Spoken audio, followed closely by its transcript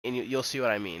and you'll see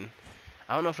what I mean.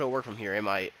 I don't know if it'll work from here. It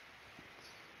might.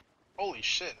 Holy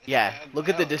shit. Yeah, look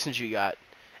at the distance you got.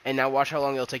 And now watch how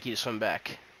long it'll take you to swim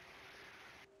back.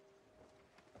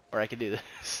 Or I could do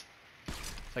this.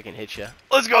 If I can hit you.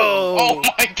 Let's go! Oh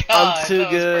my god! I'm too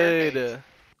good. Perfect.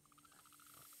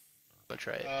 I'm gonna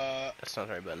try it. That's not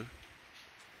the right button.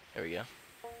 There we go.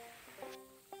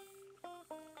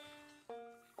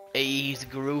 Hey, he's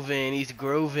grooving. He's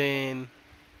grooving.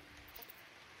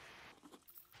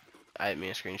 I didn't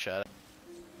mean a screenshot.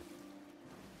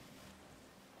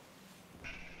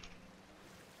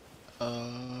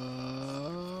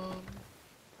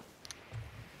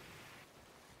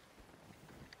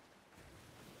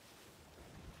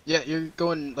 Yeah, you're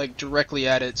going like directly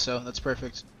at it, so that's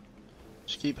perfect.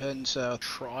 Just keep heading south.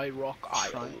 Try Rock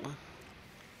Island.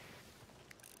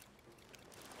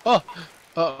 Oh!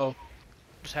 Uh-oh.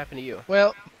 What's happened to you?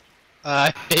 Well,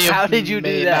 how did you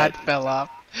do that? Fell off.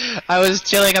 I was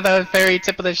chilling at the very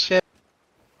tip of the ship.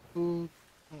 Ooh,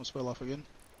 almost fell off again.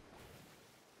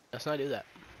 Let's not do that.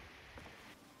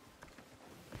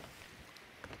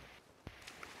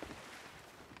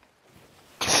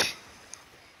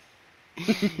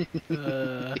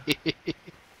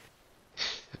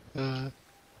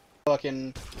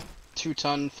 Fucking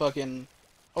 2-ton fucking.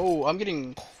 Oh, I'm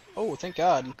getting. Oh, thank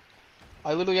God.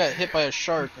 I literally got hit by a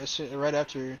shark right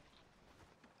after.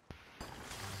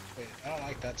 Wait, I don't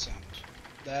like that sound.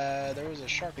 There was a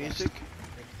shark. Music?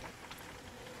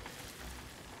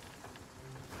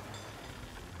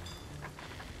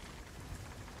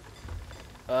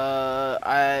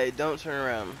 I don't turn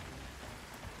around.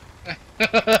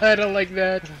 I don't like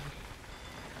that.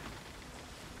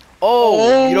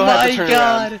 Oh, you don't have to turn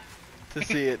God. around to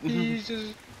see it.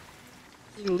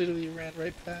 He literally ran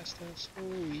right past us.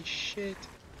 Holy shit.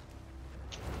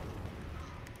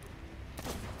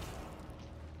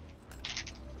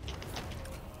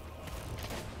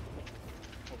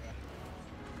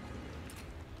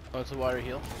 Want some water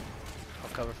heal? I'll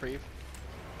cover for you.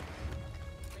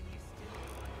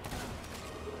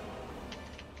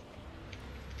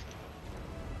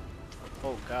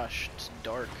 Oh gosh, it's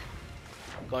dark.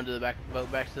 Going to the back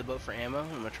to the boat for ammo. I'm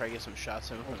gonna try to get some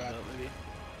shots in from the boat, maybe.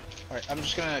 Alright, I'm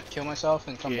just gonna kill myself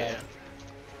and come back.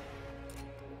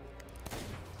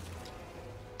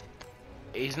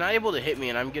 He's not able to hit me,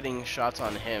 and I'm getting shots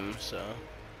on him, so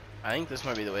I think this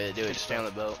might be the way to do it. Just stay on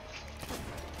the boat.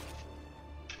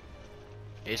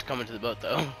 He's coming to the boat,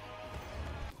 though.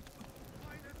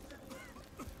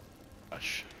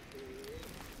 Gosh.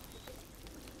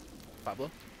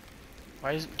 Pablo?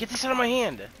 Why is... Get this out of my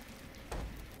hand!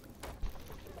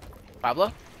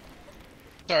 Pablo?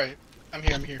 Sorry, I'm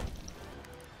here.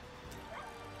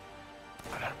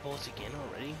 I'm out of bullets again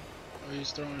already? Oh,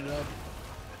 he's throwing it up.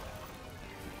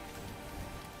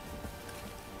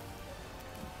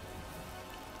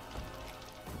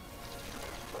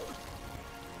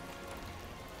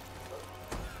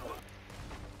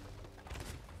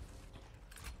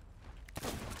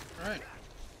 Alright.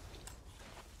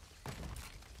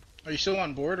 Are you still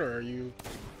on board, or are you...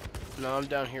 No, I'm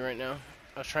down here right now.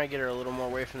 I was trying to get her a little more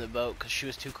away from the boat because she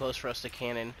was too close for us to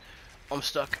cannon. I'm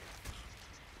stuck.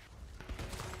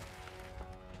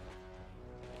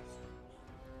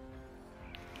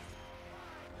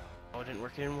 Oh, it didn't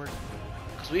work,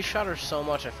 Because we shot her so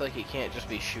much, I feel like he can't just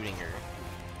be shooting her.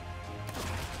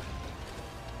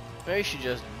 Maybe she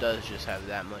does just have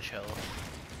that much health.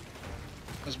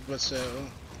 But so...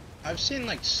 I've seen,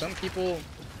 like, some people...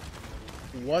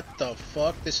 What the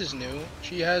fuck? This is new.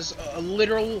 She has a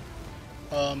literal...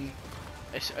 I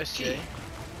see. Okay.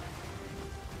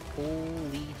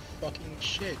 Holy fucking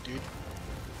shit, dude.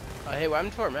 Hey, what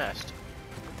happened to our mast?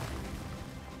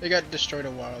 They got destroyed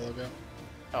a while ago.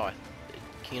 Oh,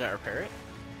 can you not repair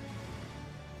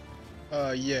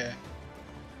it? Yeah.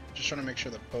 Just trying to make sure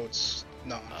the boat's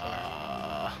not on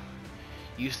fire.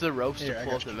 Use the ropes Here, to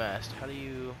pull up the mast. How do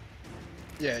you...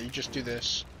 Yeah, you just do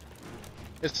this.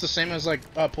 It's the same as, like,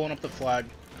 pulling up the flag.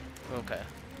 Okay.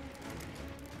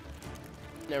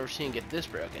 Never seen get this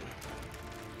broken.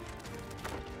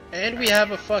 And we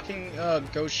have a fucking,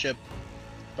 ghost ship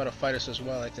about to fight us as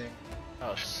well, I think.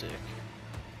 Oh, sick.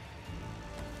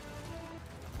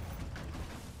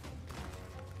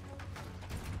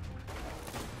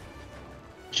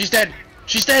 She's dead!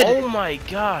 She's dead! Oh my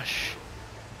gosh!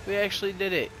 We actually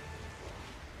did it.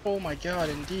 Oh my god,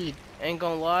 indeed. Ain't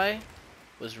gonna lie,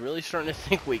 was really starting to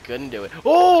think we couldn't do it.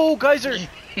 Oh, geyser!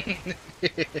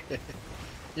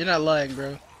 You're not lying,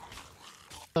 bro.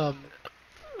 I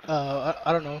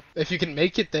don't know. If you can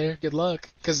make it there, good luck.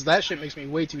 Cause that shit makes me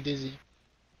way too dizzy.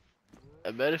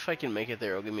 I bet if I can make it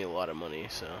there, it'll give me a lot of money,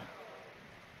 so.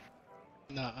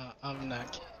 Nah, I'm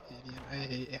not kidding. Canadian. I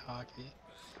hate hockey.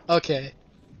 Okay,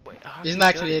 Wait, he's hockey's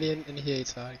not good. Canadian and he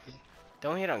hates hockey.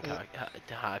 Don't hate on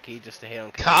hockey just to hate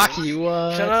on Cocky,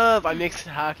 Canadians. Shut what? up! I mixed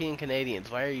hockey and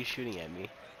Canadians. Why are you shooting at me?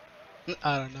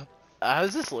 I don't know. How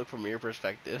does this look from your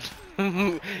perspective?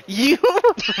 You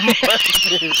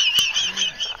bastard!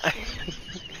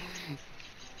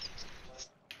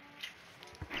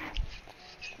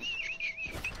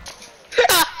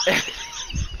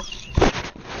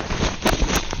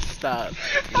 Stop,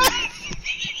 please.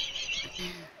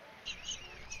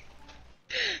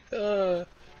 Oh.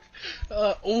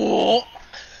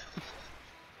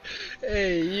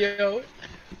 Hey, yo.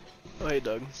 Oh, hey,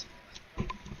 Doug.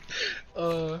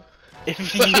 Uh.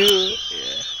 If you...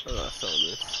 Yeah, I'm not selling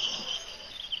this.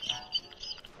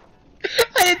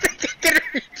 I didn't think I could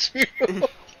reach you.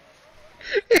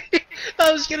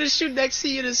 I was gonna shoot next to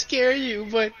you to scare you,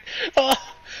 but oh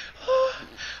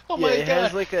Yeah, my it god,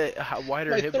 has like a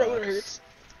wider my hitbox. throat hurts.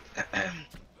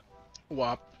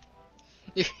 Wop.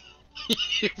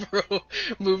 Bro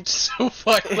moved so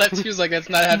far left. He was like, "That's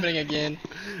not happening again."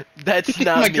 That's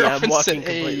not My me. I'm girlfriend walking said,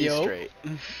 "Hey, completely yo." straight.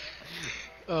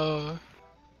 Oh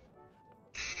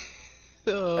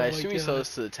I my assume he's god.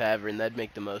 close to the tavern. That'd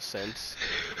make the most sense.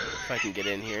 If I can get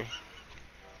in here.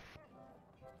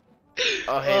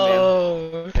 Oh, hey,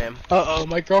 Oh. ma'am. Uh-oh,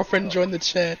 my girlfriend joined the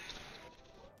chat.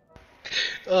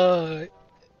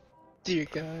 Dear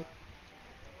God.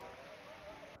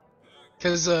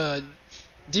 Cause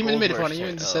Demon made fun of you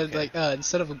and said like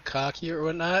instead of a cocky or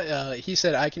whatnot, he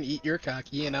said I can eat your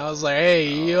cocky, and I was like,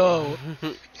 hey yo.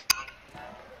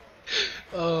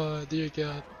 Oh dear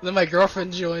God. Then my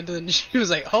girlfriend joined and she was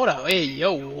like, hold on, hey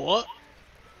yo, what?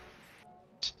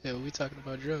 Yeah, we talking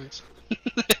about drugs.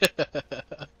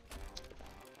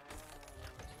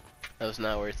 That was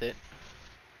not worth it.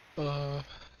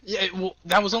 Yeah, well,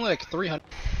 that was only like 300.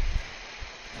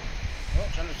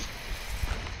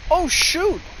 Oh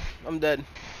shoot! I'm dead.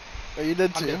 Are you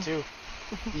dead too? I'm dead too.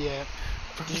 Yeah.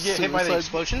 Did you get hit by the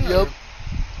explosion? Yep.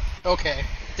 Or? Okay.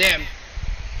 Damn.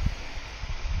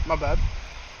 My bad.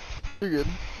 You're good.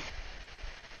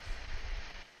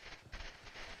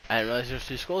 I didn't realize there's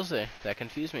 2 skulls there. That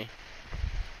confused me.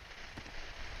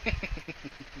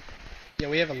 Yeah,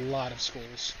 we have a lot of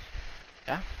skulls.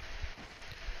 Yeah.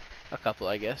 A couple,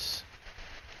 I guess.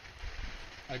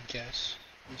 I guess.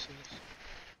 He says.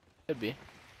 Could be.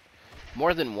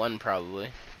 More than one, probably.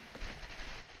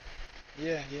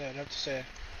 Yeah, I'd have to say.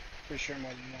 For sure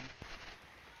more than one.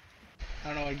 I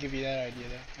don't know what'd give you that idea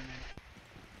though. I mean.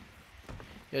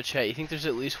 Yo, chat, you think there's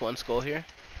at least 1 skull here?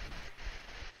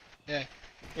 Yeah.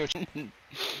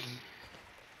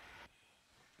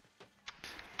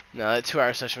 No, that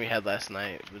 2-hour session we had last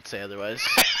night would say otherwise.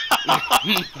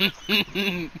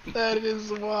 That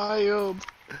is wild.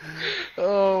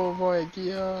 Oh my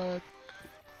god.